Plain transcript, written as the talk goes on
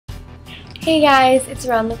Hey guys, it's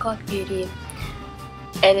Around the Clock Beauty,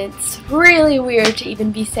 and it's really weird to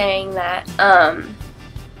even be saying that.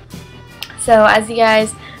 So as you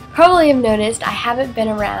guys probably have noticed, I haven't been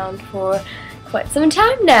around for quite some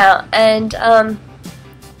time now, and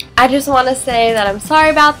I just want to say that I'm sorry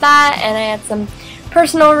about that, and I had some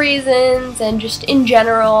personal reasons, and just in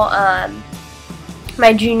general,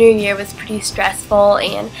 my junior year was pretty stressful,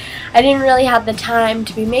 and I didn't really have the time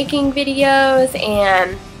to be making videos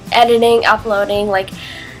and editing, uploading. Like,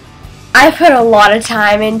 I put a lot of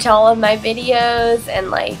time into all of my videos,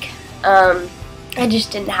 and like I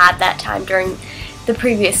just didn't have that time during the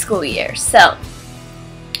previous school year. So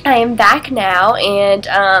I am back now, and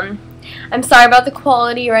I'm sorry about the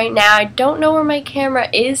quality right now. I don't know where my camera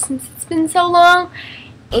is since it's been so long,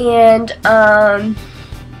 and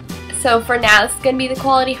so for now this is gonna be the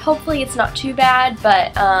quality. Hopefully it's not too bad,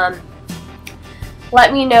 but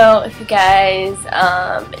let me know if you guys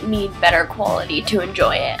need better quality to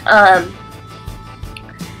enjoy it.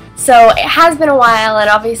 So it has been a while, and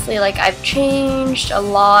obviously, like, I've changed a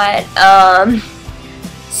lot.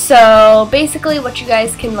 So basically what you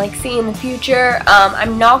guys can like see in the future,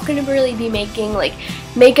 I'm not going to really be making like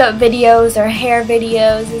makeup videos or hair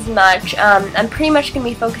videos as much. I'm pretty much going to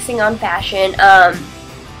be focusing on fashion.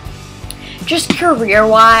 Just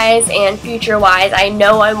career-wise and future-wise, I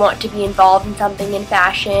know I want to be involved in something in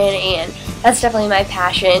fashion, and that's definitely my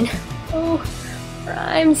passion. Oh,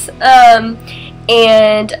 rhymes.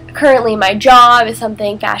 And currently my job is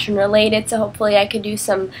something fashion-related, so hopefully I could do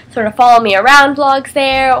some sort of follow me around vlogs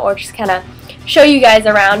there, or just kind of show you guys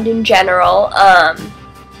around in general.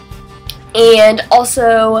 And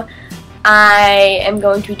also, I am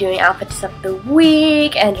going to be doing outfits of the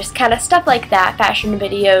week and just kind of stuff like that, fashion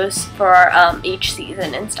videos for each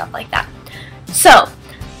season and stuff like that. So,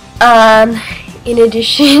 in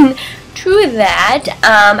addition to that,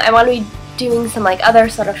 I want to be doing some like other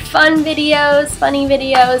sort of fun videos, funny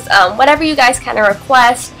videos, whatever you guys kind of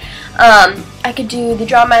request. I could do the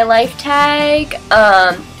Draw My Life tag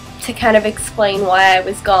to kind of explain why I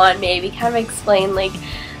was gone, maybe kind of explain like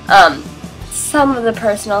some of the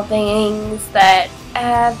personal things that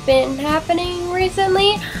have been happening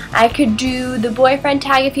recently. I could do the boyfriend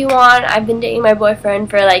tag if you want. I've been dating my boyfriend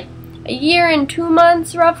for like a year and 2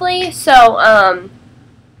 months roughly, so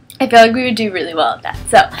I feel like we would do really well at that.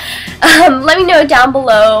 So let me know down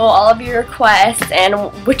below all of your requests and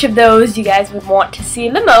which of those you guys would want to see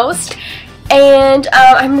the most. And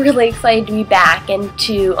I'm really excited to be back and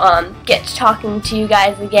to get to talking to you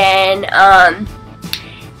guys again.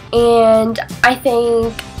 And I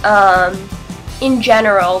think in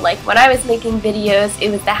general, like when I was making videos, it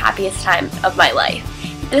was the happiest time of my life.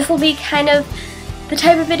 This will be kind of the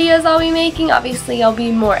type of videos I'll be making. Obviously I'll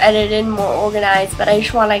be more edited, more organized, but I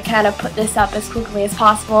just want to kind of put this up as quickly as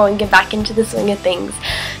possible and get back into the swing of things.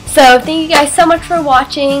 So thank you guys so much for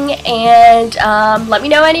watching, and let me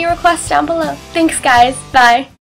know any requests down below. Thanks guys, bye!